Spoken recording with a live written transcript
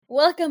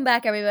Welcome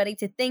back, everybody,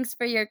 to Thanks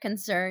for Your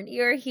Concern.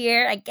 You're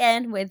here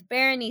again with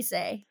Berenice.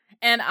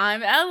 And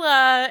I'm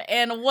Ella,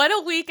 and what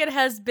a week it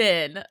has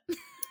been.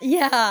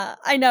 Yeah,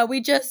 I know. We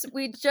just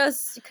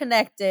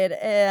connected,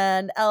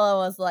 and Ella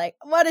was like,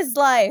 "What is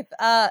life?"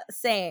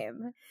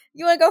 Same.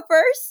 You want to go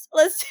first?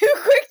 Let's do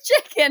a quick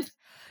check-in.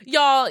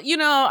 Y'all,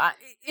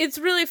 it's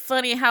really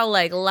funny how,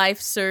 life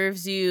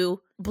serves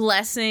you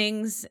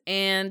blessings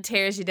and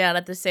tears you down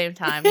at the same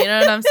time. You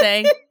know what I'm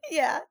saying?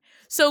 Yeah.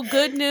 So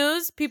good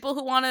news, people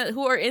who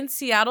are in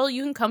Seattle,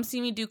 you can come see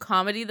me do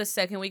comedy the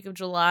second week of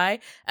July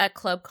at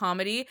Club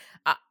Comedy.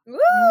 Woo!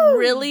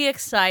 Really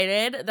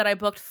excited that I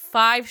booked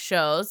 5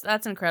 shows.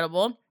 That's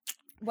incredible.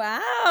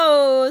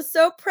 Wow,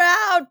 so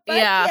proud. But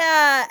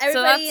yeah,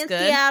 everybody in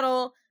good.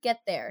 Seattle, get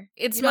there.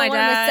 It's you don't my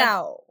dad. Miss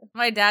out.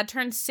 My dad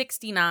turned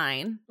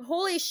 69.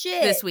 Holy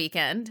shit. This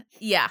weekend.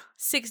 Yeah,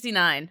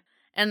 69.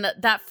 And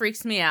that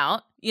freaks me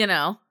out, you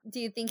know. Do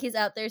you think he's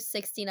out there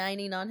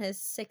 69ing on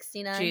his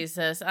 69?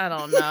 Jesus, I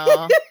don't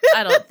know.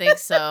 I don't think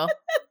so.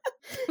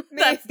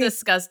 That's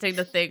disgusting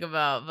to think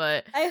about,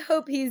 but I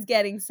hope he's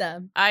getting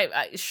some.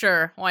 I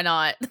sure, why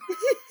not?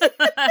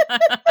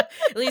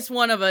 At least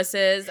one of us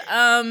is. But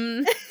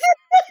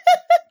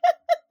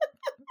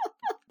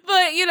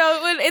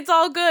it's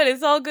all good.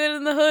 It's all good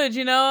in the hood,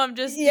 you know. I'm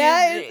just is it?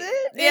 Yeah, is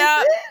it?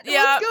 yeah.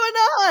 What's going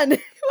on?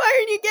 Why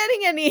aren't you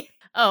getting any?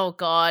 Oh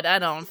God,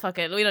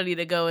 we don't need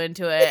to go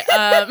into it.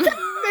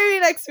 Maybe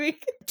next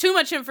week. Too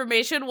much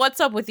information.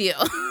 What's up with you?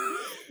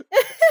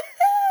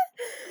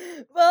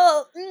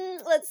 Well,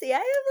 let's see. I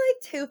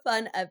have 2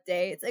 fun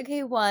updates.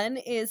 Okay, one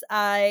is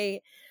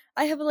I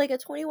have a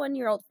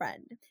 21-year-old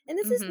friend, and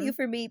this is new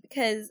for me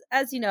because,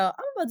 as you know,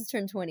 I'm about to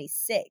turn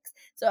 26,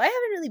 so I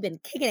haven't really been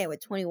kicking it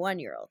with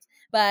 21-year-olds.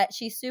 But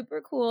she's super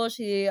cool.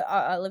 She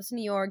lives in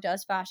New York,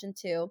 does fashion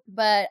too.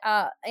 But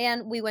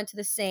and we went to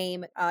the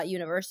same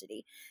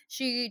university.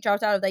 She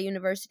dropped out of that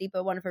university,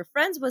 but one of her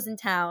friends was in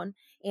town,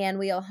 and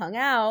we all hung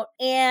out.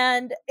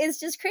 And it's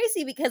just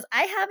crazy because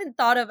I haven't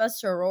thought of a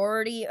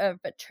sorority or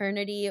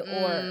fraternity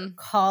or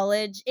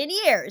college in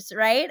years,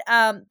 right?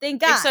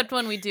 Thank God. Except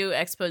when we do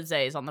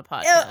exposés on the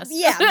podcast.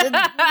 Yeah,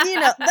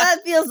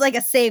 that feels like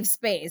a safe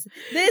space.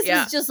 This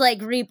is just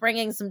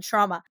re-bringing some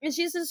trauma. And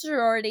she's in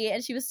sorority,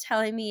 and she was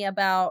telling me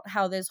about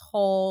how this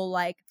whole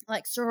like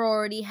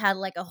sorority had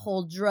a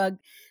whole drug.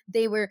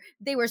 They were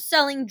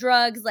selling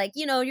drugs,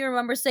 you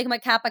remember Sigma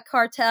Kappa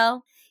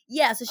cartel?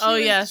 Yeah, so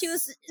she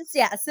was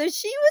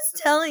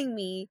telling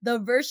me the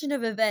version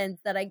of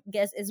events that I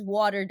guess is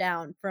watered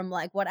down from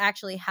what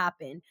actually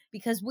happened,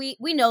 because we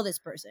know this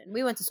person.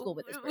 We went to school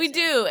with this person. We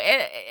do.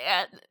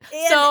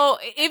 So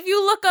if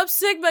you look up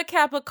Sigma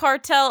Kappa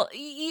cartel,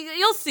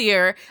 you'll see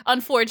her,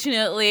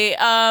 unfortunately.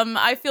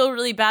 I feel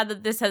really bad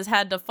that this has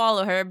had to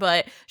follow her,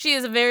 but she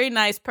is a very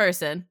nice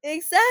person.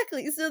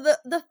 Exactly. So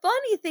the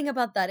funny thing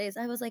about that is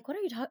I was like, what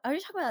are you talking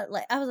about?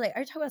 I was like,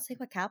 are you talking about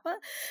Sigma Kappa?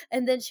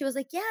 And then she was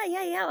like,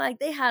 yeah.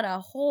 They had a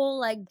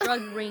whole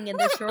drug ring in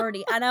the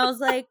sorority. And I was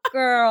like,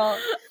 girl,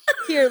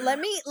 here, let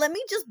me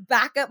just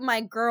back up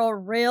my girl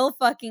real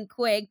fucking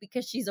quick,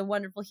 because she's a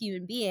wonderful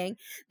human being.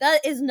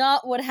 That is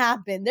not what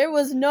happened. There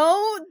was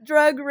no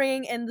drug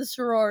ring in the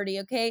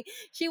sorority, okay?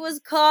 She was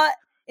caught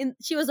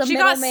she was a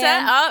middleman. She got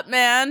set up,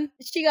 man.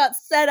 She got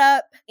set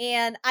up,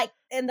 and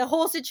the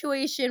whole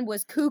situation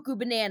was cuckoo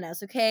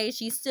bananas, okay?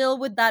 She's still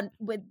with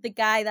the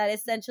guy that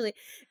essentially,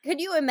 could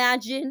you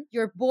imagine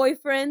your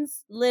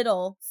boyfriend's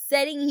little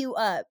setting you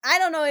up? I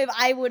don't know if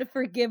I would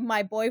forgive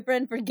my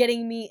boyfriend for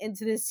getting me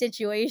into this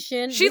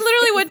situation. She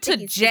literally went to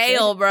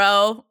jail,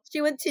 bro.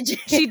 She went to jail.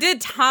 She did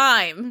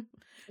time.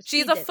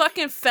 She's a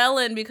fucking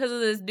felon because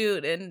of this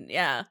dude, and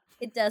yeah.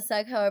 It does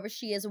suck. However,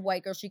 she is a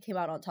white girl. She came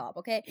out on top,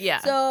 okay?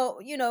 Yeah.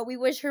 So, we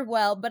wish her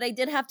well, but I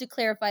did have to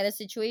clarify the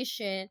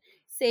situation,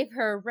 save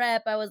her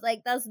rep. I was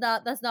like, that's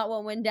not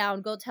what went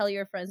down. Go tell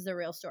your friends the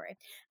real story.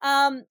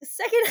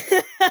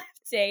 Second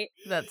update.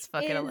 That's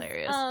fucking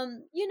hilarious.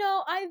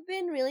 I've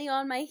been really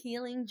on my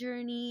healing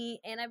journey,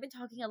 and I've been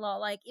talking a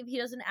lot if he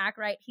doesn't act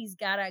right, he's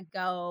gotta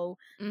go.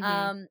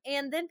 And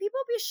then people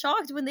be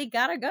shocked when they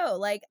gotta go.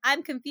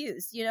 I'm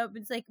confused,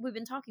 it's we've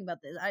been talking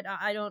about this.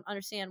 I don't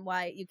understand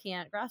why you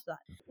can't grasp that.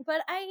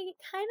 But I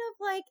kind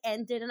of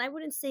ended, and I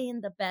wouldn't say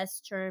in the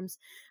best terms,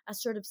 a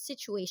sort of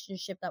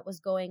situationship that was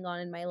going on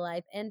in my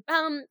life. And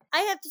I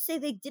have to say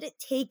they didn't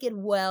take it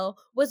well.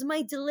 Was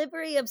my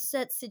delivery of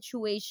said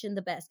situation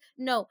the best?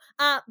 No.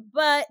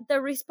 But the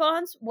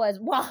response was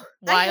wild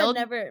beyond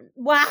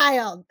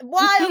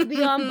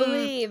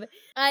belief.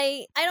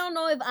 I don't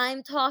know if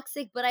I'm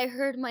toxic, but I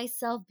heard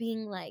myself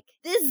being like,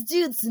 this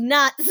dude's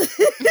nuts.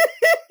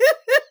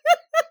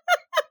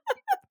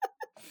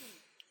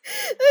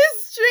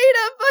 It's straight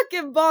up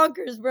fucking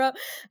bonkers, bro.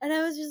 And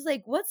I was just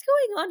like, what's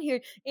going on here?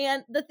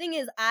 And the thing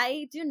is,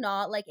 I do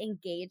not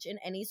engage in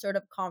any sort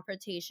of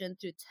confrontation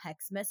through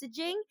text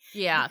messaging.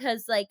 Yeah.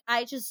 Because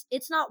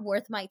it's not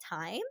worth my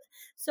time.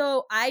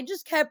 So I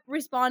just kept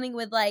responding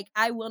with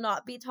I will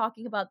not be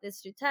talking about this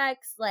through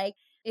text.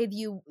 if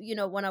you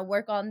want to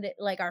work on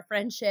like our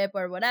friendship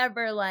or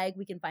whatever, like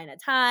we can find a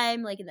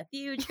time like in the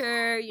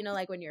future,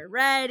 like when you're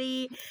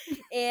ready.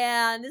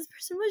 And this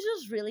person was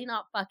just really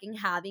not fucking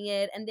having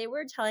it, and they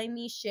were telling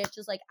me shit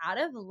just like out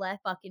of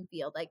left fucking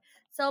field, like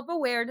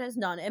self-awareness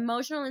none,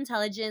 emotional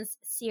intelligence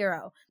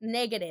 0,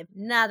 negative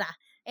nada.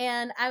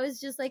 And I was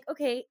just like,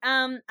 okay,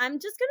 I'm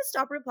just gonna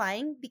stop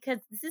replying because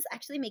this is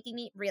actually making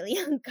me really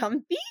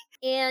uncomfy.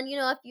 And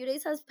a few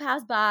days has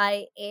passed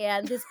by,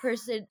 and this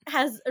person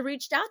has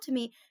reached out to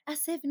me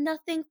as if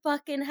nothing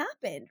fucking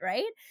happened,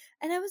 right?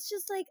 And I was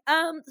just like,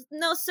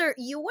 no, sir,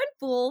 you went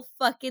full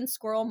fucking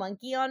squirrel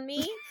monkey on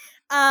me.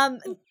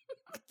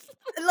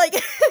 Like,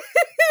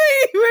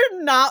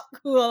 we're not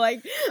cool.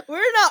 Like,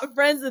 we're not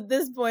friends at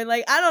this point.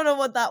 Like, I don't know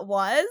what that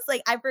was.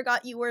 Like, I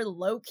forgot you were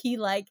low key,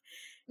 like,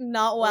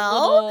 not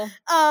well,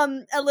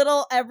 a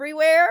little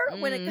everywhere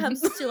when it comes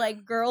to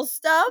like girl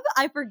stuff.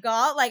 I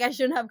forgot, like I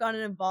shouldn't have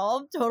gotten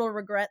involved. Total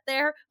regret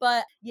there.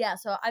 But yeah,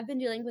 so I've been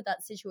dealing with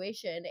that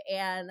situation,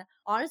 and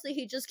honestly,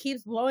 he just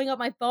keeps blowing up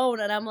my phone,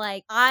 and I'm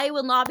like, I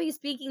will not be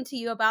speaking to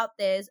you about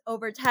this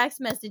over text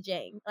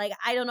messaging. Like,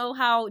 I don't know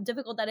how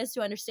difficult that is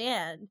to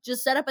understand.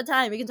 Just set up a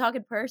time, we can talk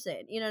in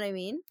person. You know what I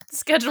mean?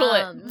 Schedule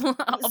it.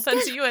 I'll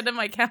pencil you into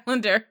my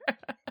calendar.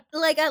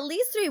 Like at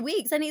least 3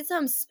 weeks. I need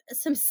some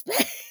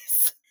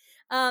space.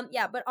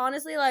 Yeah, but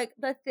honestly, like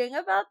the thing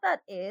about that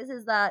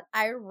is that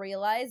I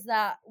realize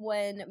that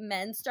when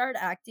men start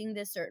acting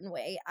this certain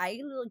way, I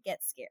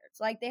get scared.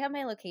 So like they have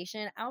my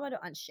location, I want to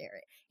unshare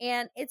it.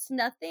 And it's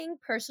nothing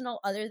personal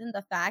other than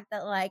the fact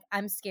that like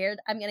I'm scared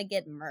I'm gonna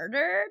get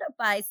murdered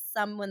by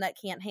someone that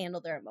can't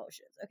handle their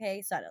emotions,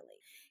 okay? Suddenly.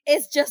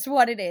 It's just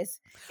what it is.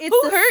 It's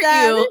Who hurt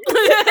you?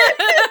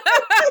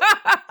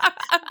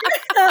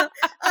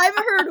 I've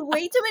heard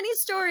way too many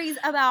stories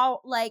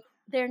about like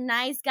their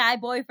nice guy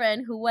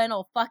boyfriend who went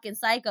all fucking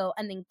psycho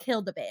and then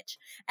killed the bitch.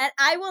 And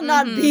I will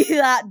not be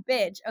that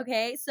bitch,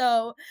 okay?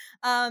 So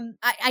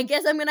I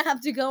guess I'm gonna have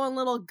to go in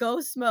little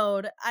ghost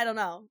mode. I don't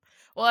know.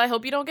 Well, I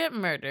hope you don't get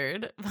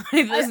murdered by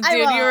this dude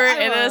you were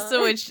in a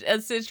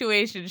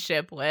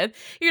situationship with.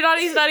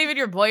 He's not even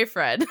your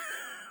boyfriend.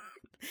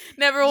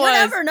 Never was. You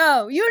never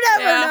know.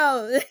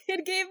 Know.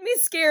 It gave me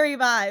scary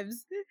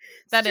vibes.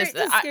 That is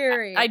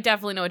scary. I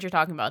definitely know what you're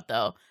talking about,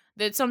 though.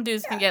 That some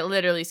dudes can get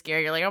literally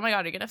scary. You're like, oh my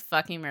god, you're gonna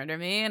fucking murder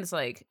me, and it's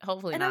like,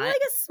 hopefully not. And I'm like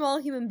a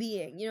small human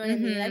being. You know what I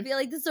mean? I feel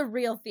like this is a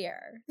real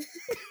fear.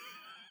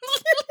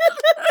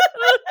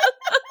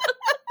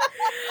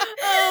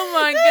 Oh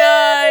my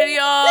god,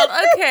 y'all.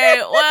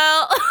 Okay,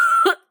 well,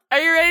 are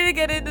you ready to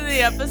get into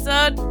the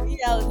episode?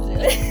 Yeah, let's do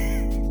it.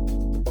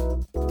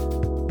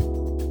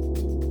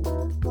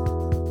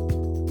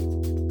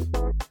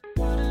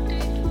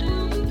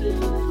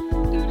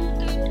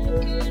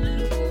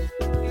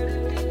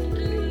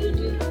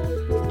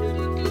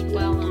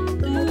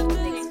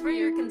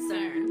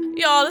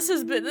 Y'all, this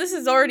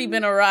has already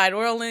been a ride.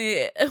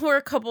 We're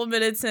a couple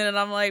minutes in, and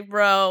I'm like,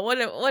 bro,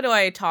 what do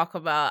I talk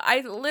about? I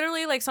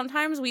literally, like,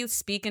 sometimes we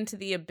speak into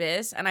the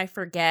abyss, and I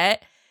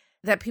forget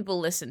that people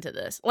listen to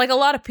this. Like, a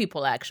lot of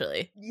people,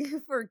 actually.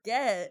 You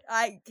forget.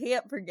 I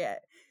can't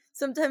forget.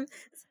 Sometimes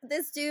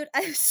this dude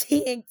I'm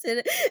seeing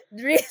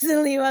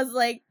recently was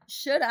like,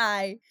 should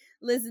I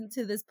listen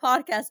to this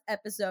podcast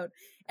episode?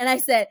 And I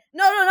said,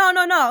 no. You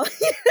have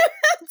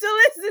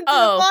to listen to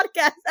the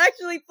podcast.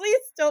 Actually, please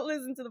don't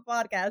listen to the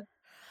podcast.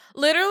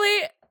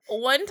 Literally,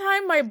 one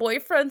time my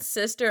boyfriend's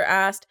sister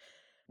asked,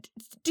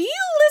 do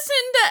you listen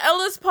to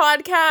Ella's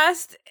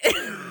podcast?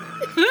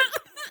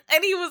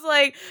 And he was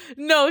like,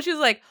 no. She was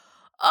like,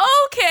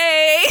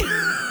 okay.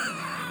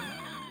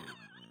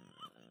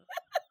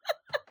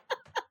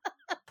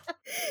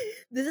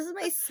 This is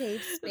my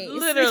safe space.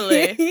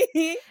 Literally.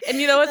 And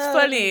you know what's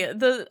funny?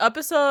 The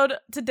episode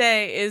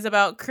today is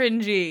about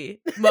cringy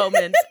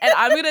moments. And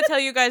I'm going to tell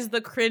you guys the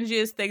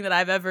cringiest thing that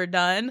I've ever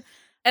done.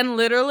 And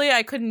literally,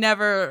 I could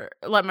never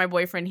let my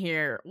boyfriend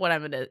hear what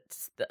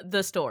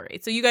the story.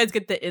 So you guys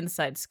get the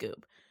inside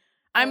scoop.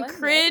 I'm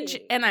cringe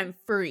ready. And I'm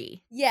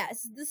free.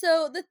 Yes.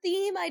 So the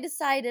theme I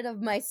decided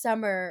of my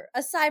summer,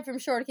 aside from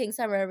Short King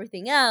Summer and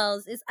everything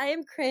else, is I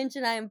am cringe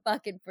and I am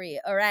fucking free.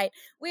 All right.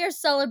 We are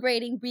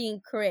celebrating being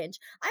cringe.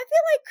 I feel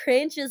like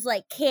cringe is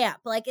like camp.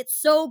 Like it's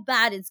so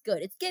bad it's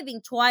good. It's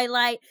giving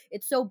Twilight.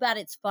 It's so bad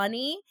it's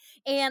funny.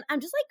 And I'm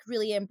just like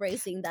really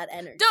embracing that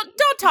energy.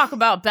 Don't talk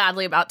about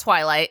badly about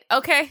Twilight,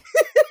 okay?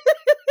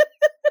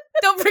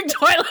 Don't bring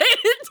Twilight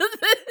into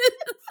this.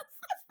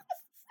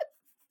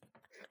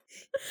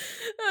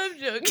 I'm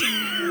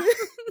joking.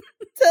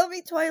 Tell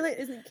me Twilight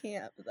isn't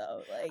camp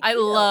though. Like I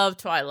love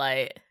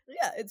Twilight.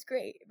 Yeah, it's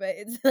great, but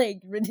it's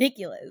like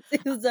ridiculous.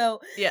 So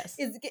yes,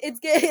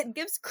 it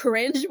gives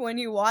cringe when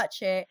you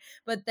watch it,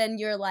 but then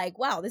you're like,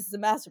 wow, this is a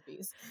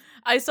masterpiece.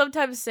 I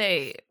sometimes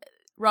say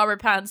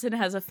Robert Pattinson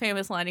has a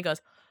famous line. He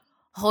goes,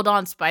 "Hold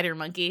on, spider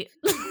monkey."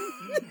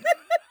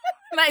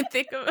 And I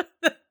think of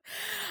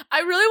I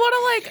really want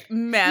to like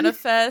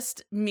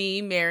manifest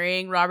me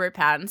marrying Robert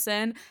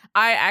Pattinson.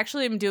 I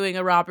actually am doing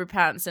a Robert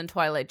Pattinson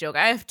Twilight joke.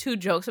 I have 2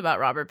 jokes about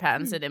Robert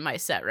Pattinson in my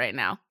set right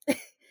now.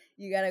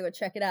 You gotta go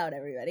check it out,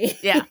 everybody.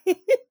 Yeah.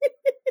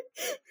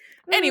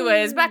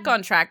 Anyways, back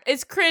on track.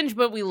 It's cringe,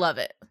 but we love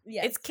it.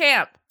 Yes. It's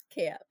camp.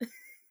 Camp.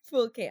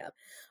 Full camp.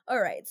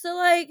 All right. So,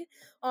 like,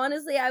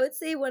 honestly, I would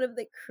say one of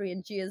the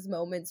cringiest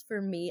moments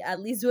for me, at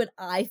least when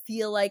I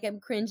feel like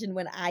I'm cringe and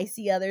when I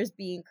see others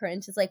being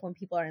cringe, is like when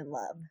people are in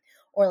love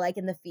or like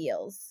in the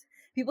feels.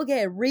 People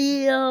get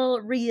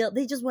real,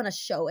 they just want to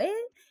show it.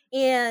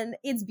 And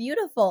it's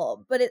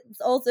beautiful, but it's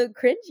also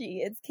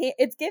cringy.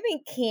 It's giving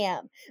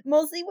camp.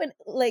 Mostly when,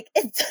 like,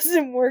 it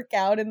doesn't work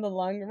out in the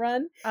long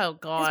run. Oh,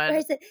 God.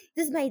 This person,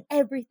 this is my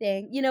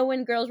everything. You know,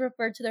 when girls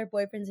refer to their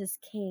boyfriends as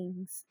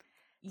kings.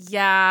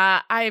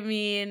 Yeah, I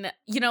mean,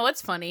 you know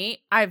what's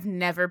funny? I've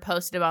never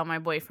posted about my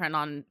boyfriend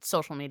on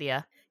social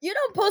media. You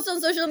don't post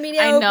on social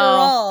media I know.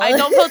 overall. I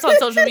don't post on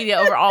social media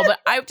overall, but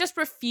I just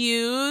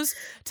refuse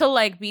to,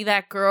 like, be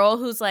that girl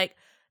who's like,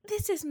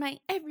 this is my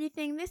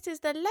everything. This is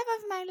the love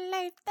of my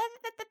life. Da,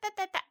 da, da, da,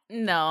 da, da.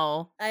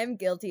 No. I'm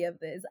guilty of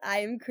this.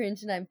 I am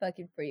cringe and I'm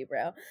fucking free, bro.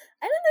 I don't know.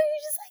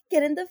 You just like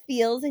get in the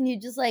feels and you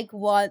just like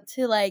want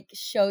to like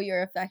show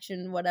your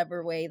affection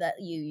whatever way that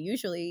you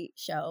usually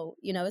show.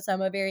 You know,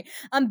 so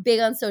I'm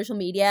big on social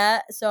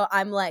media. So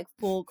I'm like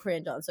full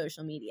cringe on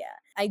social media.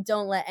 I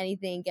don't let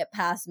anything get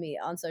past me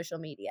on social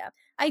media.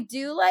 I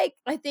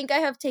think I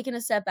have taken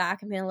a step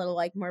back and been a little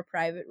like more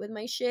private with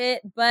my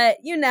shit, but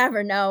you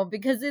never know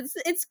because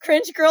it's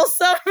cringe girl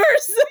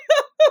summers.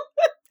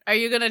 Are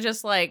you gonna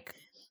just like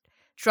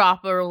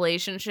drop a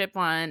relationship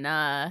on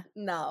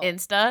no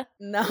Insta?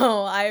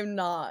 No, I'm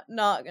not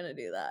gonna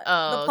do that.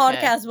 Oh, the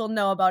podcast will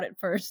know about it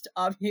first,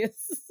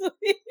 obviously.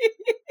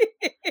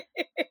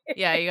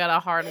 Yeah, you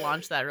gotta hard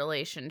launch that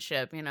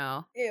relationship, you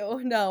know.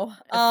 Ew, no.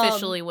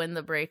 Officially win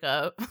the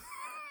breakup.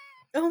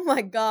 Oh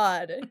my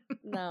god.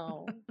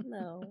 No.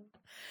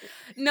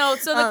 No,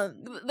 so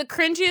the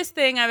cringiest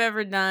thing I've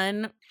ever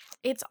done,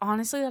 it's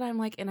honestly that I'm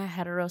like in a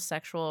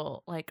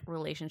heterosexual like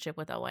relationship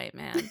with a white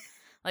man.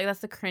 Like that's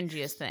the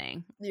cringiest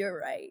thing. You're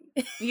right.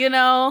 You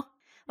know?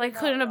 Like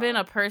couldn't have been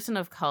a person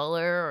of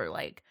color or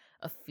like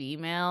a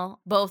female.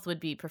 Both would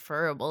be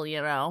preferable,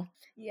 you know?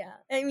 Yeah.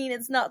 I mean,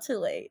 it's not too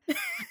late.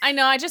 I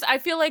know. I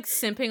feel like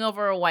simping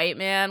over a white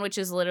man, which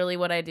is literally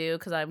what I do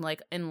because I'm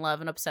like in love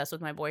and obsessed with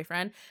my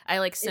boyfriend. I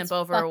like simp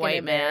over a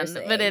white man,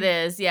 but it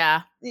is,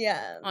 yeah.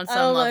 Yeah. On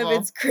some level. I don't know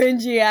if it's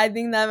cringy. I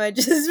think that might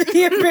just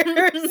be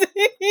embarrassing.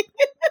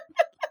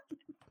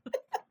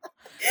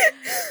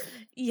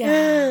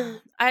 Yeah.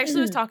 I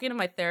actually was talking to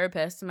my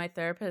therapist, and I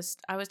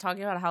was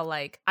talking about how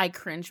like I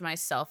cringe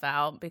myself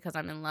out because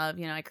I'm in love.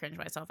 You know, I cringe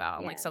myself out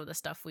on like some of the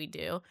stuff we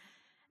do.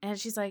 And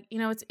she's like, you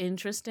know, it's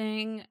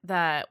interesting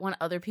that when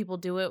other people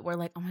do it, we're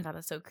like, oh my God,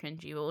 that's so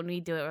cringy. But when we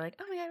do it, we're like,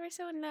 oh my God, we're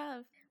so in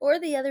love. Or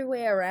the other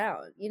way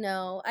around, you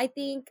know? I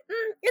think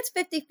it's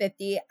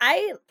 50-50.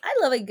 I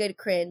love a good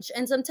cringe.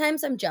 And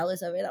sometimes I'm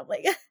jealous of it. I'm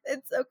like,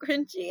 it's so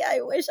cringy. I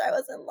wish I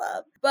was in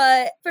love.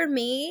 But for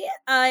me,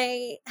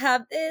 I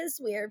have this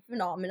weird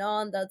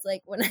phenomenon that's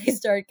like when I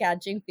start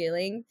catching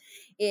feelings,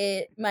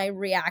 my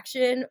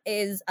reaction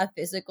is a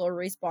physical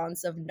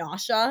response of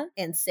nausea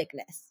and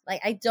sickness. Like,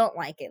 I don't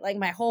like it. Like,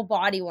 my whole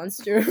body wants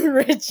to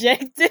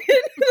reject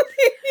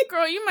it.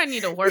 Girl, you might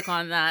need to work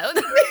on that.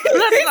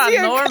 That's not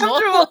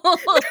normal.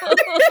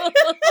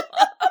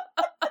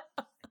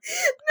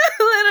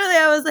 No, literally,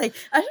 I was like,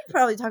 I should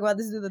probably talk about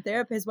this with a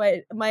therapist.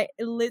 My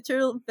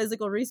literal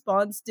physical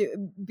response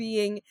to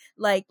being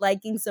like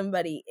liking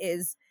somebody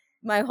is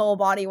my whole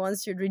body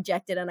wants to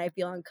reject it and I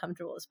feel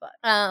uncomfortable as fuck.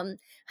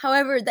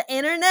 However, the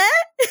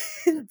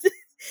internet,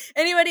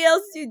 anybody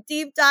else do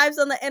deep dives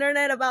on the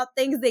internet about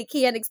things they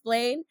can't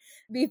explain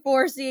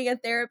before seeing a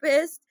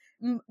therapist?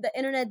 The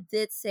internet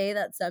did say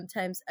that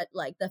sometimes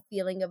like the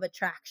feeling of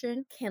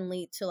attraction can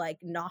lead to like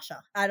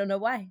nausea. I don't know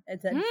why.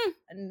 It's a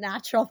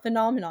natural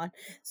phenomenon.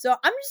 So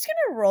I'm just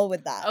gonna roll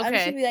with that. Okay. I'm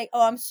just gonna be like,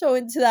 oh, I'm so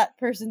into that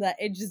person that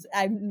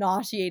I'm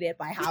nauseated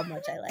by how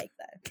much I like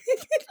them.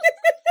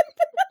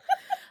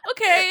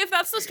 Okay, if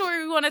that's the story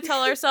we want to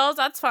tell ourselves,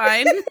 that's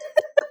fine.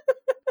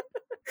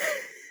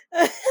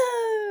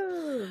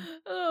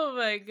 Oh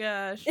my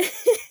gosh.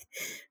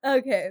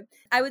 Okay.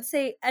 I would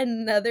say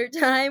another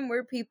time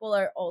where people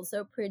are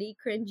also pretty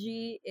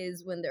cringy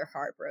is when they're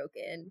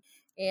heartbroken.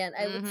 And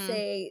I would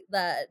say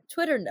that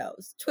Twitter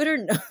knows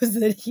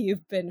that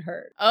you've been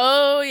hurt.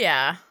 Oh,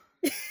 yeah.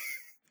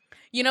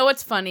 You know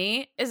what's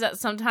funny is that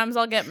sometimes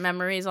I'll get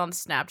memories on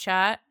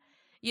Snapchat,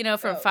 you know,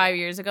 from 5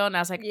 years ago. And I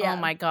was like, oh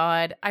my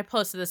God, I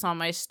posted this on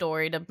my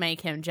story to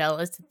make him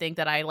jealous, to think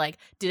that I like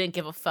didn't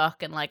give a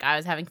fuck and like I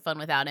was having fun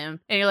without him.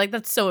 And you're like,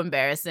 that's so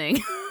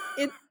embarrassing.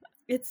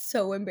 It's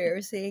so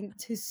embarrassing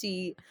to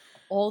see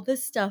all the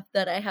stuff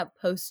that I have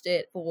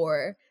posted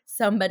for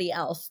somebody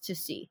else to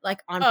see,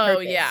 like on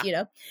purpose, you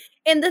know?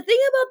 And the thing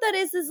about that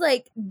is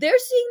like, they're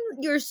seeing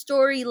your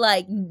story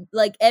like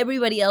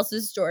everybody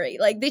else's story.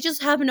 Like, they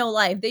just have no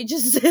life. They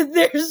just sit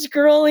there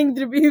scrolling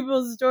through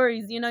people's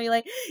stories, you know? You're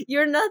like,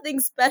 you're nothing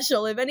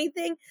special. If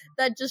anything,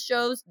 that just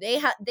shows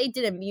they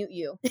didn't mute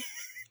you.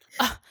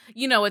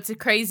 You know, it's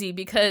crazy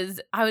because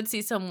I would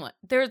see someone,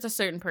 there's a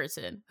certain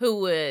person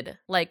who would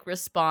like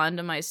respond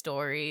to my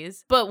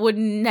stories, but would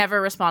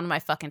never respond to my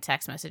fucking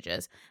text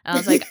messages.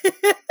 And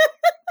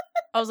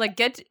I was like,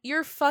 get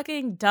your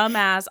fucking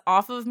dumbass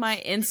off of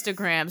my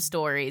Instagram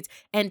stories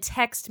and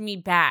text me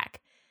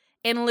back.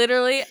 And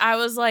literally, I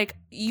was like,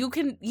 you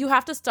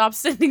have to stop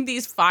sending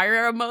these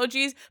fire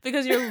emojis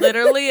because you're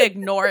literally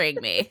ignoring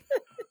me.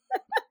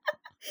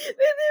 Then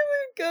they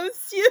would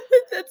ghost you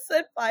that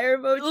said fire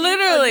emoji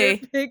literally on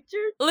your picture.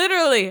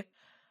 Literally. And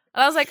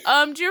I was like,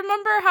 do you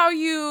remember how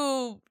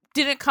you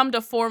didn't come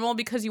to formal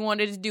because you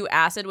wanted to do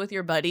acid with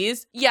your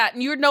buddies? Yeah,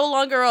 you're no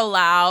longer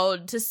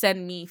allowed to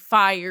send me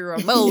fire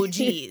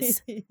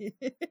emojis.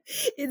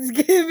 It's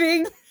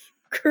giving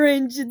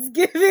cringe. It's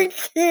giving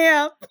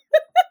camp.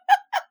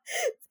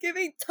 It's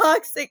giving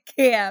toxic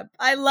camp.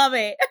 I love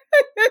it.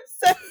 I'm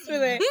obsessed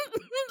with it.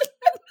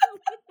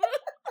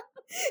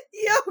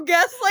 Yo,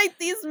 gaslight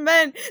these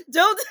men.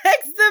 Don't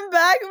text them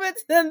back, but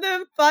send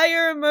them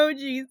fire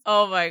emojis.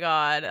 Oh my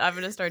god, I'm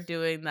gonna start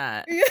doing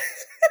that.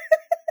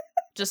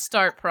 Just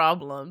start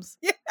problems.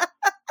 Yeah.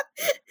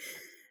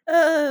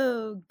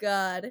 Oh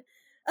god.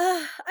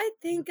 I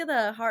think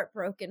the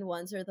heartbroken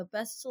ones are the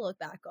best to look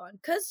back on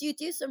because you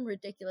do some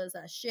ridiculous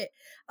ass shit.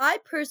 I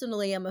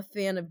personally am a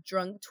fan of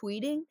drunk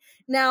tweeting.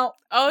 Now,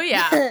 oh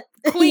yeah,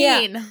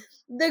 queen. Yeah,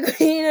 the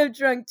queen of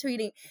drunk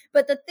tweeting.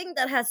 But the thing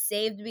that has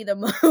saved me the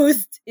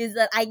most is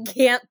that I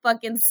can't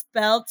fucking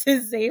spell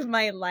to save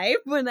my life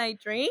when I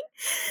drink.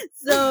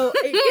 So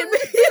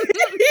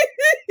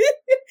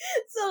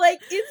so like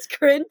it's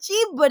cringy,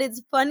 but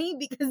it's funny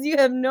because you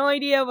have no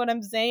idea what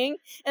I'm saying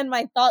and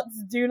my thoughts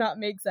do not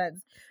make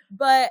sense.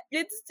 But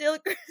it's still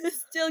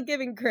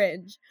giving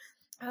cringe.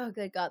 Oh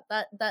good god,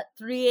 that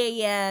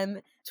 3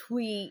 a.m.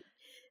 tweet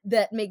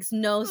that makes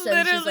no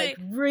sense just like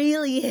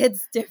really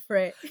hits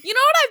different. You know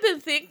what I've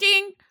been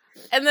thinking?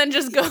 And then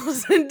just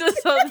goes into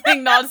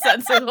something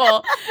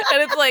nonsensical.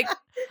 And it's like,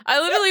 I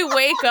literally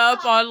wake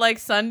up on like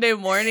Sunday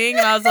morning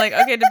and I was like,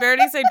 okay, did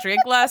Verity say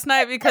drink last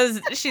night?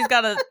 Because she's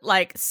got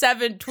like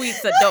 7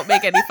 tweets that don't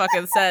make any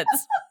fucking sense.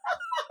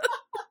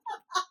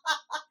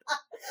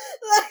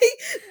 Like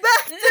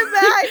back to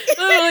back.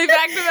 Literally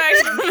back to back.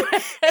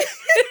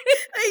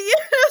 You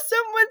know,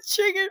 someone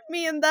triggered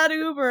me in that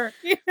Uber.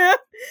 You know?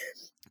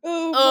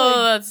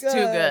 Oh that's God.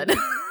 Too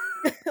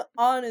good.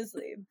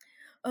 Honestly.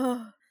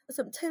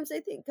 Sometimes I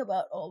think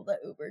about all the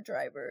Uber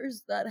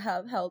drivers that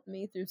have helped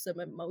me through some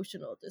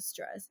emotional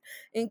distress,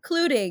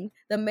 including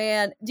the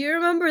man. Do you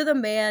remember the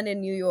man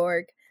in New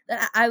York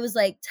that I was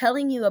like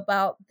telling you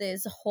about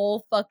this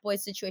whole fuckboy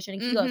situation?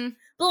 And he goes,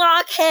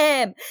 block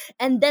him.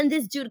 And then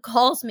this dude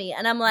calls me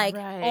and I'm like,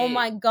 oh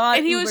my God,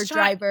 and he Uber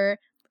driver.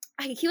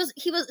 He was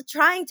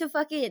trying to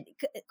fucking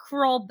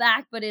crawl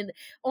back, but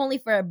only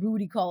for a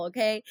booty call,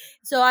 okay?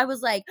 So I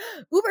was like,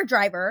 Uber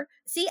driver,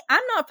 see,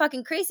 I'm not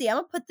fucking crazy. I'm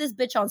gonna put this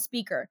bitch on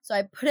speaker. So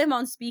I put him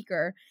on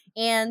speaker,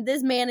 and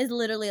this man is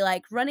literally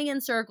like running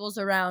in circles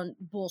around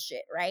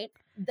bullshit, right?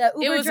 The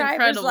Uber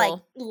driver's like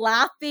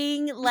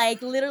laughing,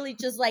 like literally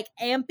just like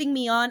amping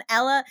me on.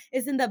 Ella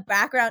is in the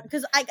background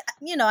because I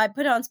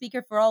put it on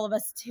speaker for all of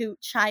us to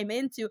chime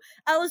into.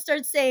 Ella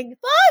starts saying,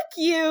 fuck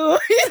you,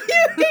 you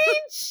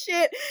ain't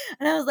shit.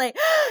 And I was like,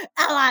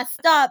 Ella,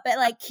 stop it,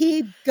 like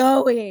keep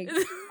going.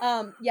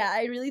 Yeah,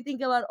 I really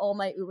think about all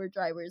my Uber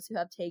drivers who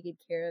have taken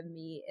care of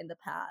me in the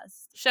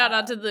past. Shout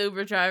out to the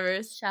Uber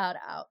drivers. Shout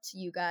out to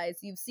you guys.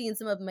 You've seen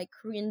some of my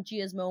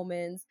cringiest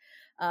moments.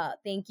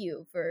 Thank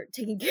you for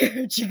taking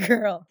care of your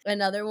girl.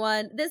 Another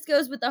one. This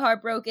goes with the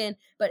heartbroken,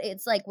 but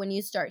it's like when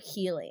you start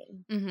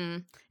healing.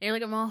 And you're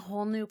like, I'm a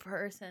whole new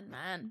person,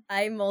 man.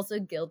 I'm also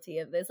guilty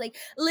of this. Like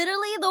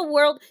literally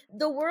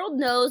the world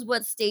knows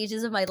what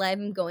stages of my life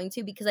I'm going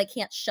to because I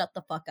can't shut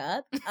the fuck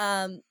up.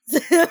 So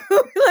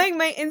like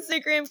my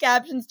Instagram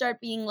captions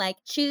start being like,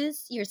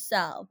 choose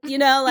yourself, you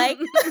know, like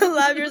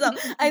love yourself.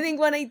 I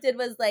think what I did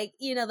was like,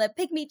 you know, the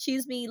pick me,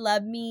 choose me,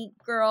 love me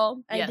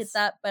girl. I did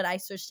that, but I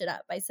switched it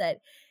up. I said,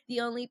 the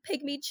only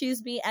pick me,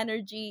 choose me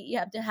energy you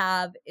have to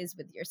have is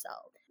with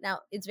yourself. Now,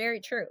 it's very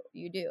true.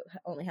 You do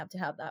only have to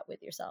have that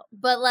with yourself.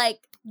 But like,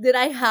 did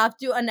I have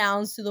to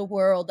announce to the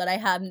world that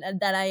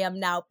I am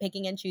now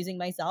picking and choosing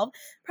myself?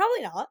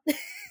 Probably not.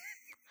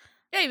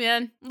 Hey,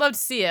 man. Love to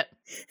see it.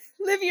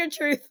 Live your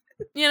truth.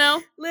 You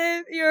know?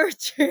 Live your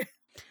truth.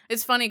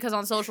 It's funny because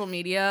on social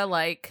media,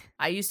 like,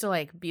 I used to,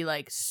 like, be,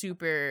 like,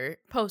 super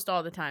post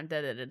all the time,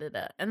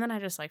 da-da-da-da-da. And then I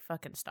just, like,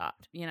 fucking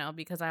stopped, you know?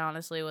 Because I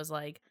honestly was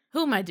like,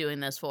 who am I doing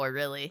this for,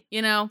 really?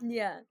 You know?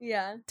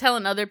 Yeah.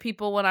 Telling other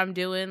people what I'm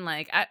doing,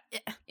 like,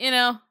 they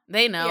know.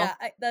 Yeah,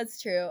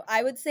 that's true.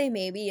 I would say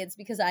maybe it's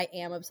because I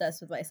am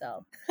obsessed with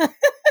myself. I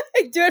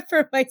do it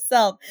for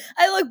myself.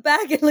 I look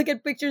back and look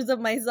at pictures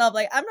of myself.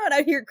 Like, I'm not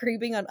out here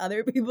creeping on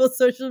other people's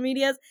social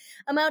medias.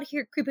 I'm out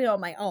here creeping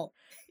on my own.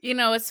 You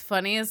know, what's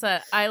funny is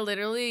that I got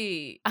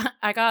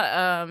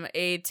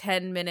a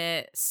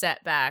 10-minute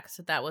setback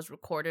that was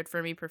recorded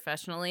for me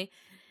professionally.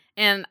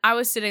 And I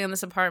was sitting in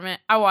this apartment.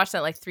 I watched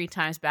that like 3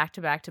 times back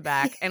to back to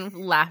back and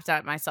laughed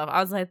at myself.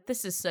 I was like,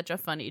 this is such a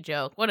funny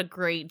joke. What a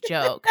great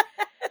joke.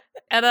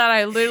 And then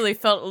I literally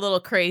felt a little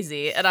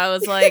crazy. And I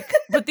was like,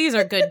 but these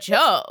are good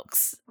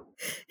jokes.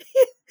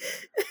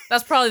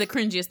 That's probably the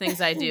cringiest things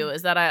I do,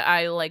 is that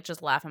I like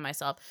just laugh at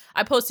myself.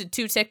 I posted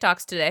 2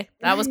 TikToks today.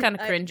 That was kind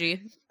of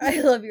cringy. I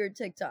love your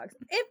TikToks.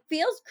 It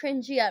feels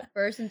cringy at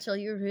first until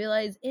you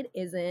realize it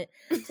isn't.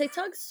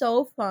 TikTok's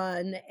so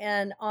fun.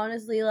 And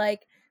honestly,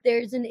 like,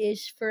 there's an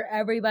ish for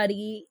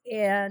everybody,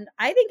 and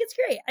I think it's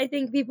great. I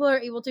think people are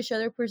able to show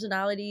their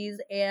personalities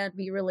and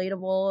be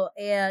relatable,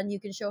 and you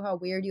can show how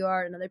weird you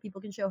are, and other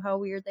people can show how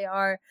weird they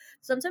are.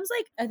 Sometimes,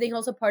 like, I think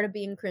also part of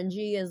being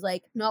cringy is,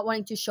 like, not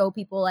wanting to show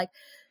people, like,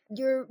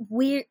 you're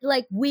weird,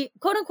 like, we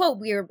quote unquote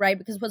weird, right?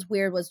 Because what's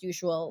weird was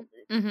usual.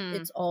 Mm-hmm.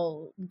 It's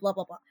all blah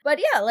blah blah. But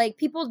yeah, like,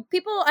 people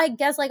I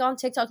guess, like, on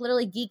TikTok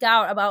literally geek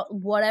out about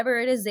whatever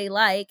it is they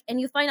like,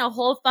 and you find a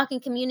whole fucking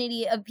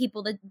community of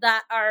people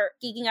that are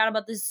geeking out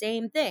about the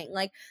same thing.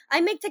 Like, I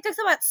make TikToks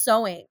about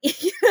sewing.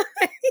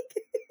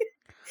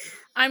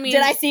 I mean,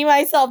 did I see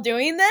myself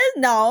doing this?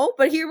 No,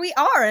 but here we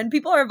are, and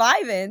people are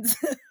vibing.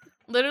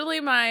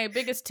 Literally, my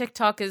biggest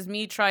TikTok is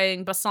me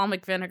trying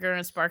balsamic vinegar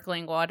and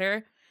sparkling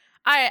water.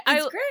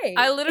 It's great.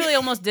 I literally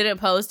almost didn't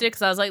post it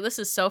because I was like, this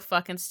is so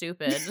fucking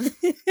stupid.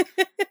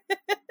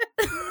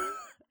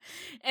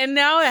 And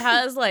now it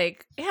has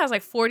like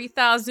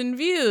 40,000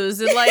 views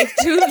and like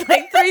 3,000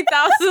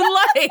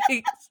 likes.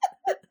 And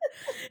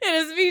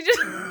it's me just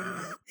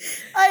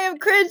I am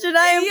cringe and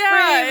I am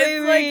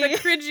free, it's like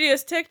the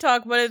cringiest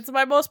TikTok, but it's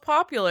my most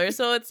popular.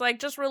 So it's like,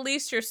 just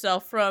release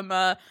yourself from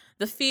the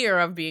fear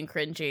of being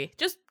cringy.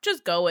 Just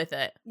go with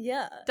it.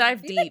 Yeah.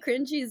 Dive be deep. The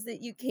cringies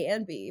that you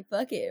can be.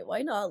 Fuck it.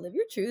 Why not? Live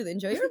your truth.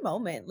 Enjoy your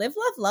moment. Live,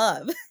 love,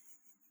 love.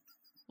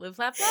 Live,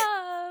 laugh,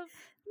 love.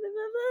 Live,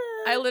 love,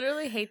 love. I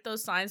literally hate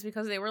those signs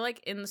because they were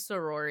like in the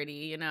sorority,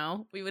 you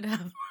know? We would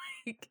have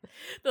like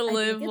the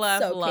live,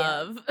 laugh, so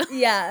love.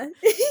 Yeah.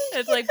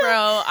 It's like,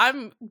 bro,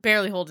 I'm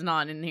barely holding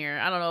on in here.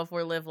 I don't know if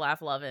we're live,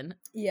 laugh, loving.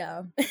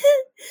 Yeah.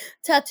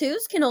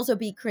 Tattoos can also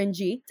be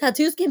cringy.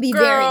 Tattoos can be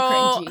very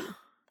cringy.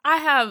 I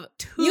have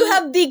 2. You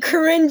have the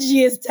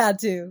cringiest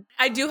tattoo.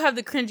 I do have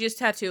the cringiest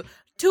tattoo.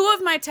 2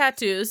 of my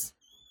tattoos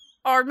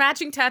are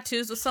matching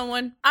tattoos with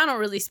someone I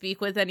don't really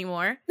speak with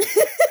anymore.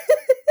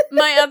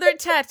 My other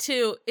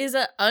tattoo is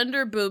an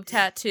underboob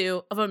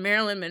tattoo of a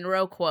Marilyn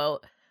Monroe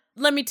quote.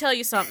 Let me tell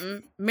you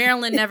something.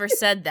 Marilyn never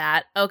said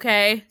that,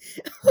 okay?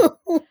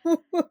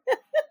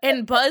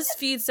 And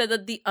BuzzFeed said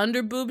that the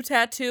underboob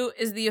tattoo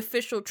is the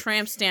official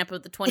tramp stamp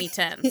of the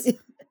 2010s.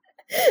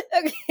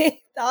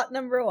 Okay, thought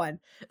number 1.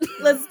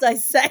 Let's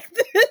dissect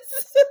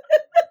this.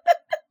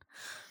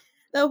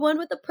 The one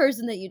with the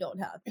person that you don't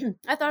have.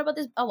 I thought about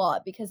this a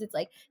lot because it's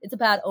like, it's a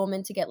bad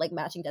omen to get like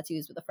matching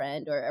tattoos with a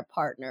friend or a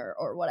partner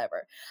or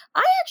whatever.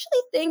 I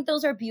actually think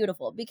those are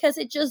beautiful because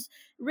it just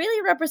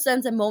really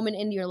represents a moment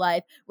in your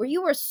life where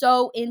you were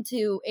so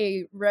into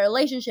a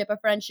relationship, a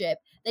friendship,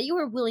 that you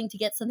were willing to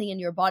get something in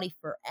your body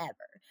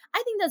forever.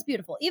 I think that's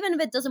beautiful. Even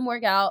if it doesn't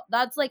work out,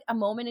 that's like a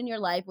moment in your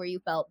life where you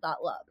felt that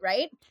love,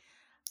 right?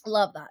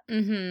 Love that.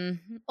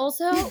 Mm-hmm.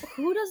 Also,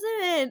 who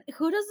doesn't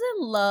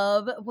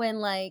love when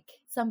like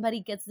somebody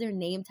gets their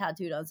name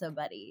tattooed on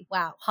somebody?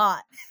 Wow,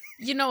 hot.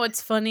 You know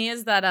what's funny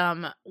is that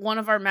one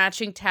of our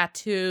matching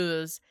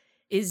tattoos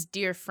is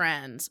Dear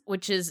Friends,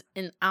 which is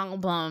an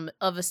album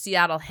of a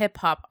Seattle hip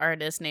hop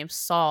artist named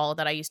Saul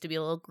that I used to be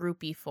a little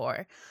groupie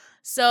for.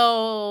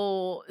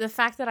 So the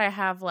fact that I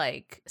have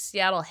like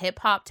Seattle hip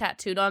hop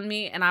tattooed on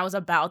me and I was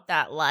about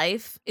that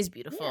life is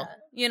beautiful. Yeah.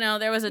 You know,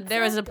 there was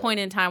a point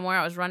in time where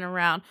I was running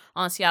around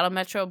on a Seattle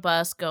Metro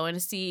bus going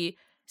to see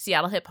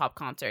Seattle hip hop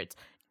concerts.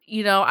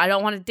 You know, I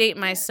don't want to date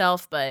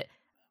myself, but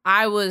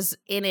I was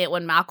in it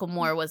when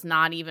Macklemore was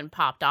not even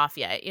popped off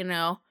yet, you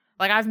know?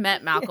 Like, I've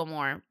met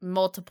Macklemore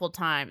multiple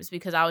times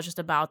because I was just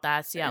about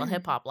that Seattle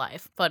hip hop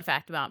life. Fun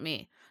fact about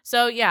me.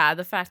 So, yeah,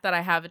 the fact that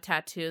I have a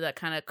tattoo that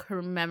kind of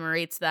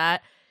commemorates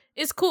that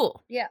is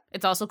cool. Yeah.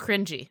 It's also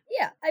cringy.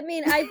 Yeah. I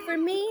mean, for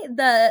me,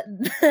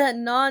 the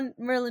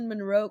non-Marilyn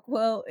Monroe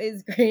quote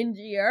is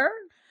cringier.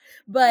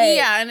 But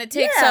yeah, and it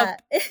takes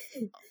up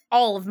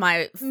all of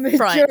my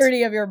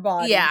majority of your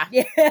body. Yeah.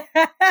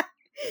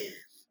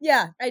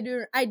 Yeah, I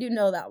do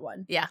know that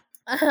one. Yeah.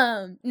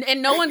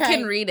 And no one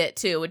can read it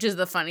too, which is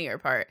the funnier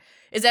part.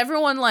 Is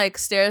everyone like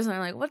stares and they're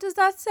like, what does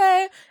that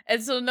say?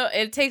 And so no,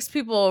 it takes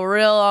people a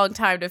real long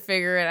time to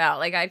figure it out.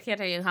 Like, I can't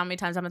tell you how many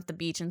times I'm at the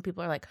beach and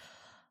people are like,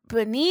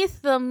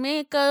 beneath the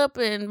makeup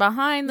and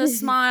behind the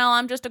smile,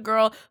 I'm just a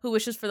girl who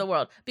wishes for the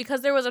world.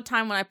 Because there was a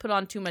time when I put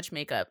on too much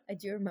makeup. I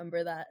do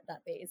remember that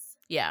phase.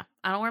 Yeah,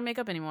 I don't wear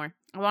makeup anymore.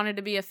 I wanted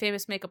to be a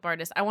famous makeup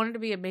artist. I wanted to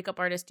be a makeup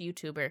artist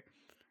YouTuber.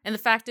 And the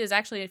fact is,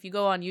 actually, if you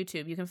go on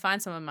YouTube, you can find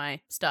some of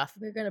my stuff.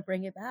 We're going to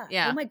bring it back.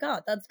 Yeah. Oh my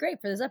God, that's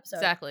great for this episode.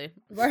 Exactly.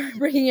 We're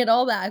bringing it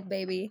all back,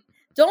 baby.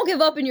 Don't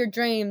give up in your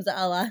dreams,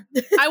 Ella.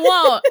 I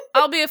won't.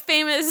 I'll be a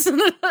famous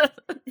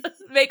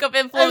makeup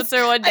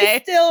influencer one day. I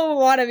still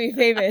want to be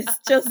famous,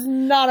 just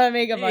not a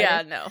makeup artist.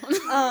 Yeah,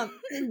 no.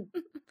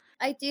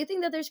 I do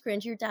think that there's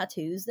cringier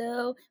tattoos,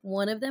 though.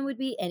 One of them would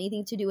be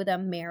anything to do with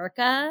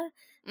America.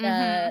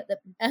 I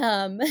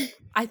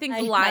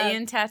think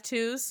lion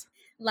tattoos.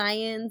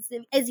 lions.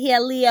 Is he a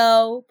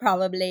Leo?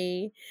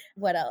 Probably.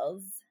 What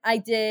else? I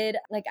did,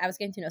 like, I was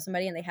getting to know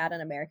somebody and they had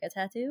an America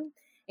tattoo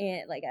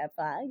and like a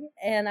flag,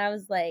 and I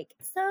was like,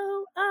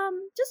 so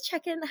just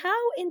checking, how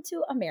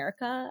into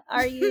America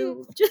are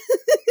you? Just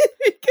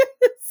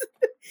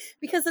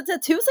because the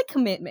tattoo is a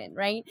commitment,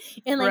 right?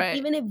 And like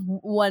even if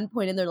one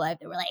point in their life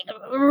they were like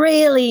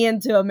really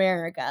into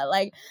America,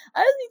 like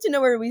I just need to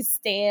know where we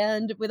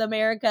stand with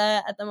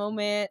America at the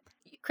moment.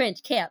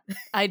 Cringe, camp.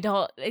 I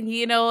don't,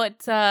 you know,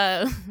 it's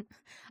I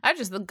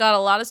just got a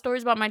lot of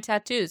stories about my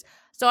tattoos.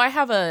 So I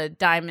have a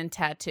diamond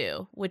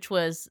tattoo, which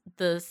was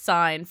the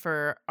sign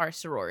for our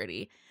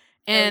sorority.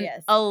 And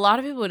a lot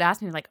of people would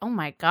ask me, like, oh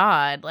my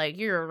God, like,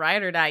 you're a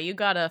ride or die. You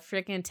got a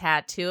freaking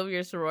tattoo of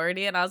your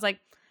sorority. And I was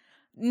like,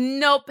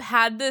 nope,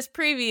 had this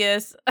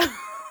previous.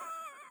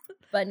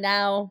 But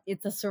now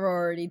it's a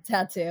sorority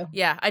tattoo.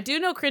 Yeah, I do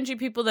know cringy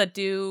people that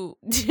do.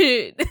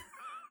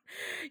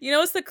 You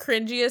know, it's the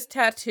cringiest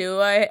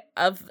tattoo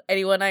of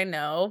anyone I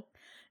know.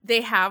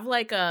 They have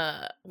like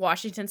a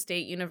Washington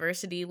State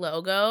University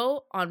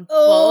logo on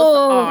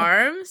both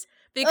arms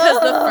because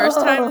the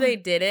first time they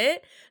did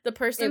it, the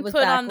person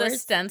put on the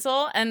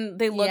stencil and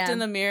they looked in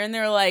the mirror and they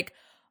were like,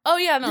 oh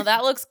yeah, no,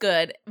 that looks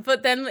good.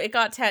 But then it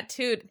got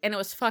tattooed and it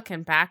was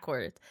fucking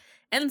backwards.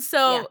 And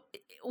so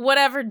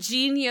whatever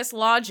genius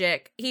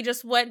logic, he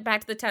just went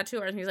back to the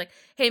tattooer and he's like,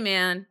 hey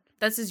man,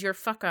 this is your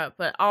fuck up,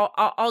 but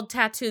I'll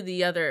tattoo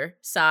the other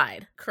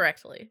side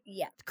correctly.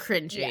 Yeah.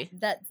 Cringy.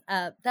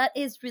 Yeah, that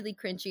is really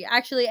cringy.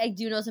 Actually, I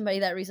do know somebody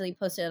that recently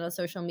posted on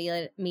social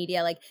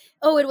media like,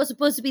 oh, it was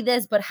supposed to be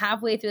this, but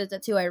halfway through the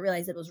tattoo, I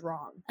realized it was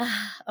wrong.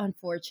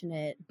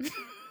 Unfortunate.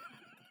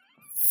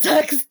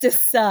 Sucks to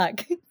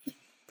suck.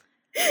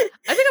 I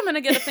think I'm going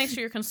to get a thanks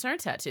for your concern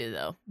tattoo,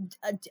 though.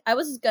 I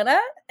was gonna,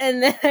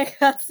 and then I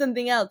got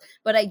something else.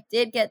 But I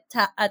did get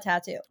a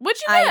tattoo.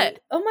 What'd you get?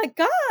 Oh my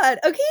God.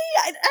 Okay,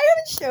 I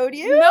haven't showed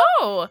you. No.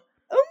 Oh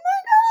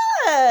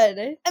my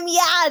God. I'm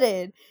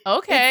yadded.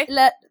 Okay.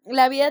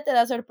 La vida te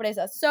da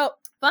sorpresas. So,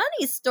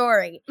 funny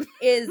story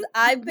is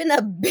I've been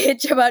a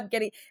bitch about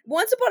getting...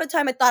 Once upon a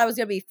time, I thought I was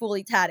going to be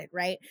fully tatted,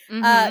 right?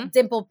 Mm-hmm.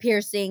 Dimple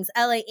piercings,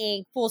 LA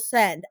ink, full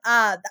send.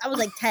 I was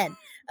like 10.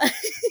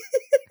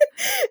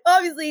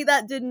 Obviously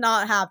that did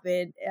not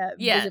happen.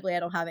 Visibly I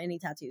don't have any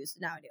tattoos.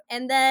 Now I do.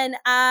 And then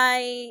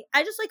I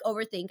just like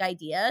overthink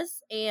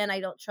ideas, and I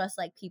don't trust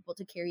like people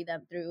to carry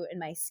them through in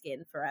my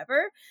skin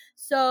forever.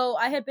 So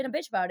I had been a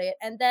bitch about it,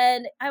 and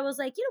then I was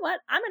like, you know what,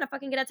 I'm gonna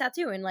fucking get a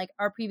tattoo in like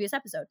our previous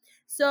episode.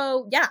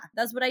 So yeah,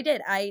 that's what I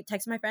did. I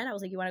texted my friend. I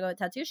was like, you want to go to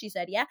tattoo? She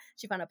said yeah.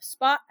 She found a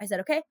spot. I said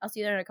okay, I'll see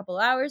you there in a couple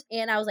of hours.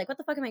 And I was like, what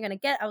the fuck am I gonna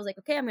get? I was like,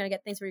 okay, I'm gonna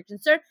get thanks for your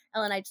concern.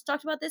 Ellen and I just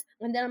talked about this,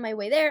 and then on my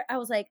way there I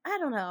was like, I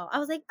don't know. I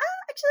was like,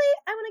 actually,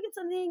 I want to get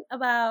something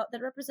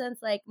that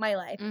represents like my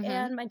life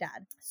and my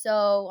dad.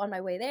 So on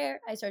my way there,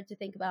 I started to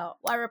think about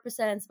what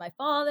represents my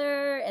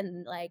father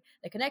and like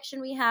the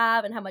connection we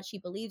have and how much he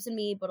believes in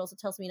me, but also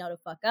tells me not to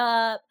fuck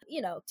up,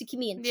 you know, to keep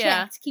me in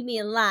check, to keep me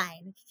in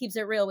line. He keeps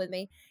it real with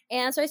me.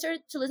 And so I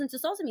started to listen to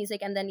salsa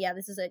music, and then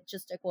this is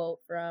just a quote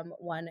from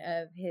one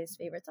of his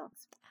favorite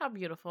songs. How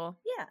beautiful.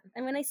 Yeah,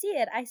 and when I see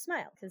it, I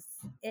smile because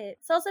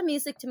salsa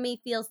music to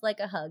me feels like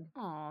a hug.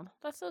 Oh,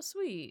 that's so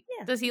sweet.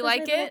 Yeah, does he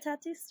like it?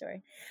 Tattoo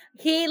story.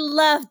 He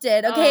loved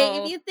it. Okay,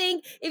 if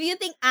you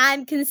think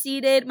I'm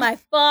conceited, my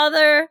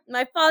father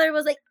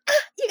was like,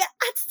 you got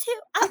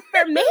a tattoo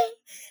for me?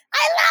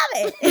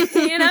 I love it.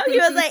 You know, he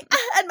was like,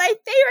 and my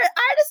favorite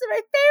artist and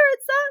my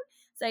favorite song.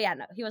 So yeah,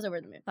 no, he was over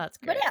the moon. That's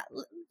great.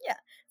 But yeah.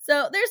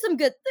 So there's some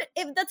good.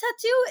 If the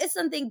tattoo is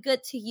something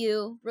good to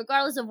you,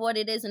 regardless of what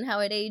it is and how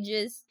it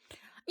ages,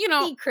 you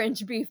know, be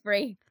cringe, be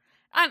free.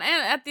 And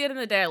at the end of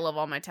the day, I love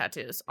all my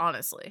tattoos.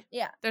 Honestly,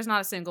 yeah. There's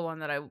not a single one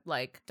that I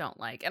don't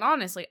like. And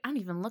honestly, I don't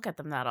even look at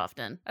them that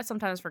often. I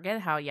sometimes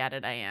forget how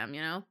yadded I am.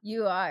 You know.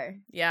 You are.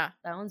 Yeah.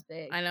 That one's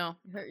big. I know.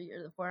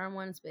 The forearm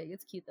one's big.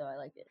 It's cute though. I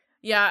like it.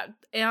 Yeah,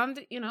 and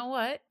you know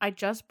what? I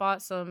just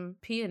bought some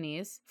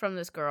peonies from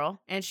this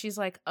girl, and she's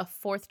like a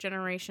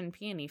 4th-generation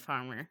peony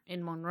farmer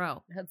in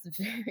Monroe. That's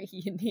very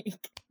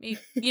unique.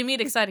 You meet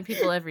exciting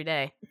people every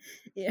day.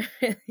 Yeah,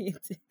 you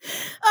do.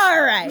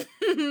 All right.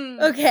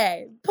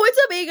 Okay. Point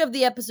to make of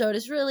the episode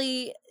is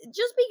really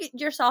just be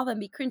yourself and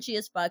be cringy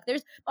as fuck.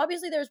 There's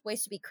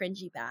ways to be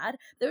cringy bad.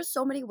 There's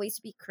so many ways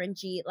to be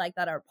cringy like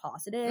that are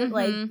positive.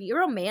 Like be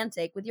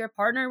romantic with your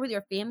partner, with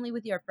your family,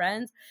 with your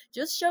friends.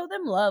 Just show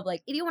them love.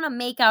 Like if you want to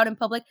make out in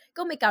public,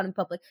 go make out in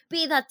public.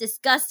 Be that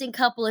disgusting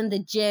couple in the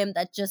gym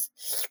that just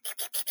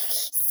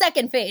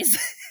second phase.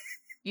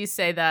 You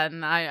say that,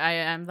 and I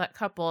am that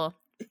couple.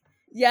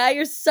 Yeah,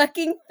 you're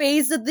sucking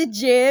face at the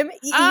gym.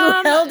 You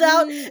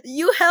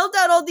held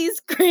out all these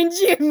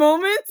cringy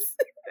moments.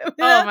 Oh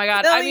my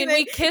God. I mean,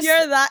 we kiss.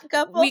 You're that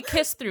couple. We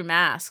kiss through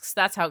masks.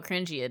 That's how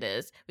cringy it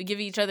is. We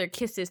give each other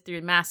kisses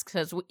through masks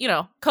because, you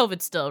know,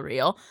 COVID's still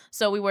real.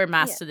 So we wear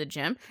masks to the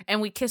gym and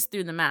we kiss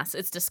through the masks.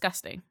 It's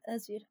disgusting.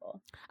 That's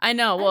beautiful. I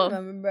know. Well, I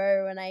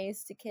remember when I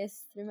used to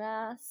kiss through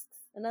masks.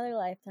 Another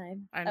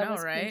lifetime. I know,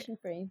 right?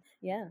 Free.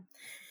 Yeah.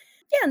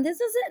 Yeah,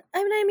 this isn't,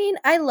 I mean,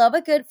 I love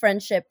a good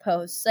friendship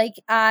post. Like,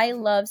 I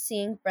love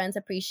seeing friends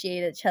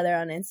appreciate each other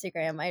on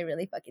Instagram. I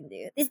really fucking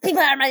do. These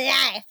people are my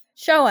life.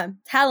 Show them,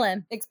 tell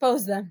them,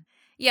 expose them.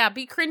 Yeah,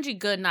 be cringy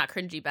good, not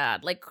cringy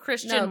bad. Like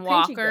Christian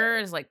Walker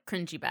is like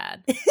cringy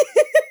bad.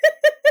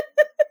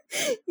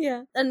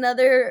 Yeah.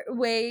 Another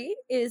way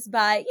is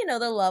by,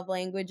 the love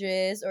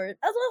languages or a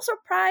little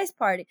surprise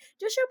party.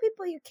 Just show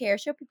people you care.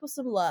 Show people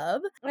some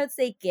love. I'd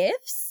say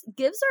gifts.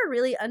 Gifts are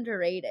really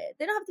underrated.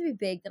 They don't have to be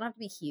big. They don't have to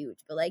be huge.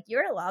 But, like,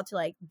 you're allowed to,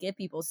 like, give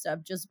people stuff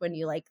just when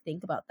you, like,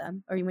 think about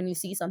them or when you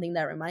see something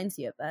that reminds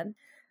you of them.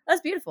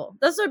 That's beautiful.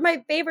 Those are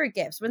my favorite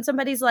gifts. When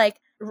somebody's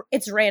like,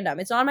 it's random.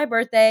 It's on my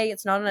birthday.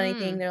 It's not on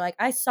anything. They're like,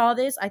 I saw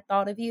this. I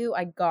thought of you.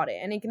 I got it.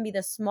 And it can be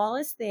the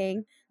smallest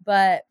thing,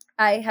 but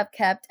I have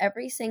kept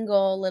every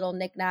single little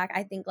knickknack.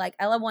 I think, like,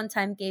 Ella one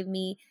time gave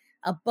me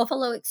a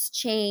Buffalo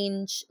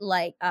Exchange,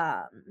 like,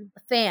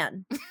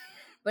 fan.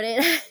 But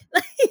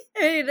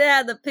it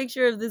had the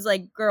picture of this,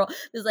 like, girl,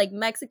 this, like,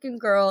 Mexican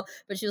girl,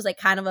 but she was, like,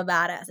 kind of a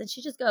badass. And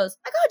she just goes,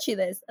 I got you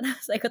this. And I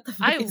was like, what the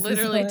fuck? I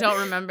literally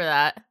don't remember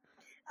that.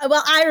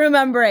 Well, I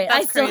remember it.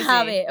 That's I still crazy.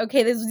 have it.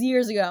 Okay, this was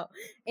years ago.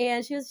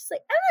 And she was just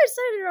like, Emma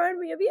started to remind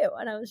me of you.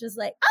 And I was just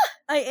like,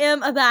 I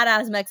am a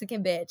badass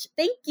Mexican bitch.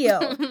 Thank you.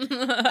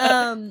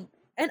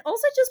 And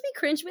also just be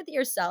cringe with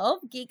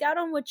yourself. Geek out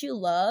on what you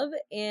love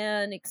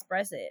and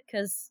express it.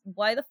 Because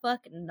why the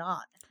fuck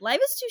not? Life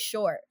is too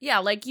short. Yeah,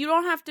 like, you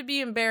don't have to be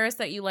embarrassed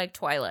that you like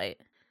Twilight.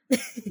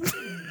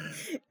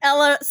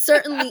 Ella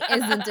certainly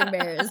isn't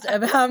embarrassed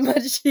about how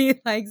much she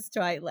likes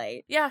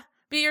Twilight. Yeah,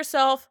 be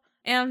yourself.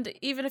 And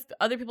even if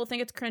other people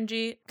think it's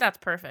cringy, that's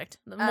perfect.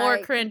 The more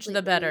cringe,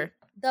 the better.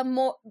 The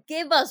more,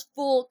 give us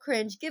full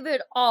cringe, give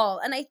it all.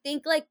 And I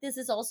think, like, this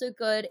is also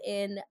good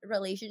in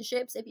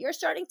relationships. If you're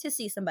starting to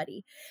see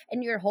somebody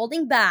and you're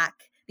holding back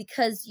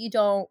because you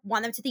don't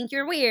want them to think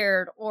you're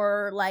weird,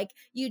 or, like,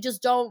 you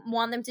just don't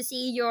want them to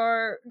see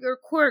your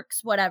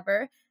quirks,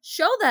 whatever,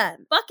 show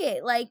them. Fuck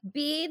it. Like,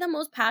 be the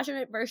most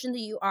passionate version that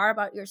you are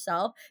about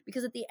yourself,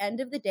 because at the end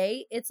of the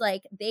day, it's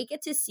like they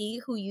get to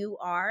see who you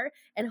are,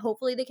 and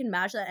hopefully they can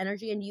match that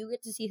energy, and you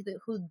get to see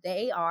who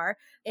they are,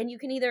 and you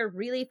can either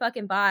really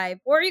fucking vibe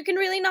or you can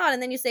really not,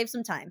 and then you save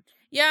some time.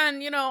 Yeah,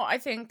 and I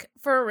think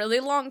for a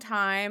really long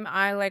time,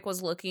 I, like,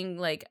 was looking,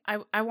 like,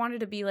 I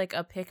wanted to be, like,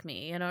 a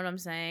pick-me, you know what I'm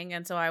saying?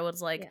 And so I was,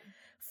 like,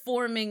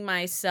 forming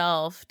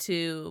myself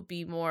to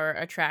be more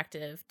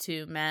attractive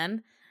to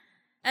men.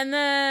 And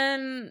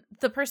then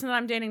the person that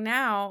I'm dating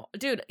now,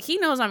 dude, he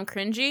knows I'm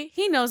cringy.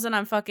 He knows that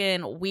I'm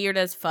fucking weird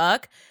as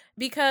fuck.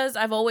 Because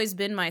I've always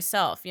been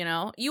myself,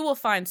 You will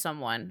find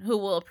someone who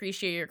will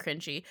appreciate your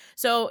cringy.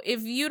 So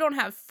if you don't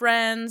have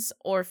friends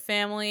or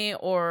family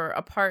or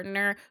a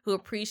partner who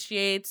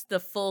appreciates the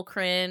full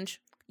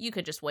cringe, you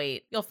could just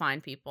wait. You'll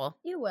find people.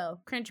 You will.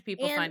 Cringy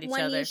people find each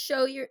other. And when you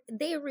show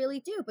they really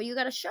do, but you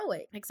got to show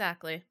it.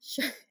 Exactly.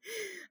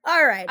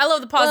 All right. I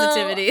love the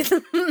positivity.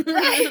 Well, we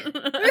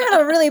had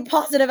a really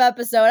positive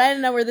episode. I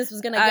didn't know where this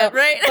was going to go.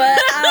 Right. But,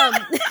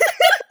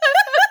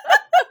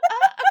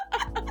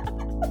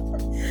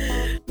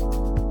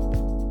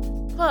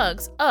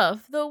 Plugs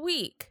of the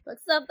week.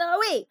 Plugs of the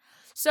week.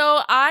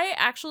 So I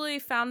actually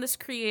found this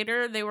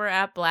creator. They were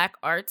at Black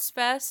Arts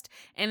Fest,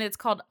 and it's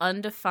called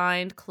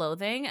Undefined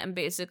Clothing. And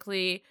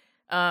basically,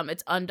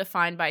 it's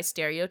undefined by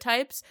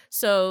stereotypes.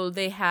 So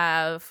they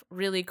have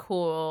really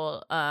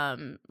cool,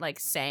 like,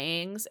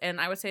 sayings, and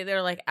I would say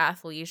they're like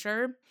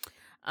athleisure.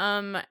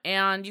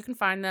 And you can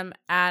find them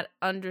at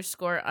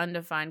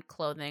 _undefined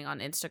clothing on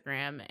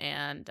Instagram,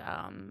 and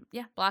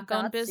Black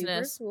owned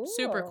business.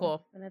 Super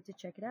cool. I'm gonna have to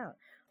check it out.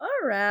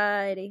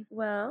 Alrighty.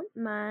 Well,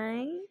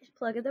 my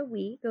plug of the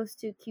week goes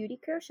to Cutie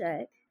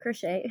Crochet.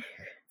 It's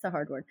a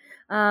hard word.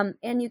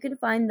 And you can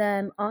find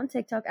them on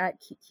TikTok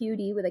at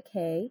Cutie with a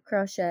K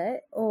Crochet,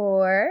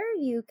 or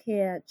you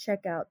can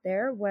check out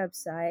their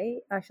website.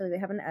 Actually, they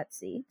have an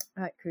Etsy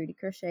at Cutie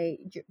Crochet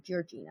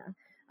Georgina.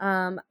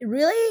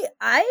 Really,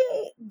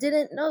 I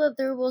didn't know that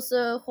there was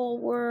a whole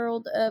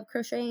world of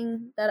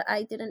crocheting that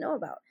I didn't know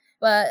about.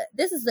 But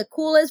this is the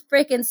coolest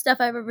freaking stuff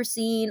I've ever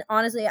seen.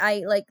 Honestly,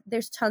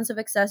 there's tons of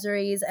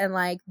accessories and,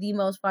 like, the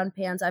most fun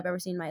pants I've ever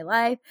seen in my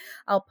life.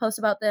 I'll post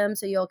about them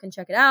so y'all can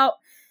check it out.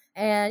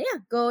 And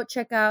yeah, go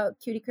check out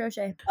Cutie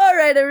Crochet. All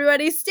right,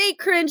 everybody, stay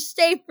cringe,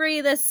 stay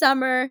free this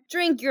summer.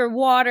 Drink your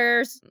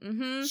waters,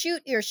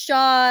 shoot your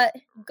shot,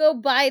 go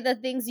buy the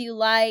things you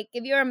like.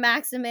 If you're a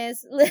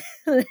Maximus, live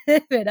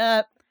it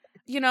up.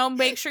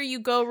 Make sure you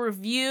go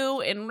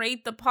review and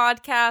rate the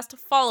podcast.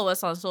 Follow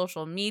us on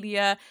social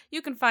media.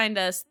 You can find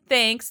us,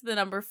 thanks, the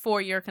number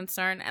 4 your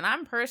concern. And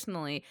I'm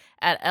personally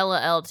at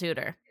Ella L.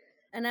 Tudor.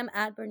 And I'm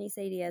at Bernice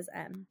Diaz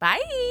M. Bye.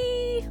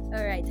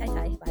 All right, tie.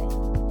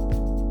 Bye.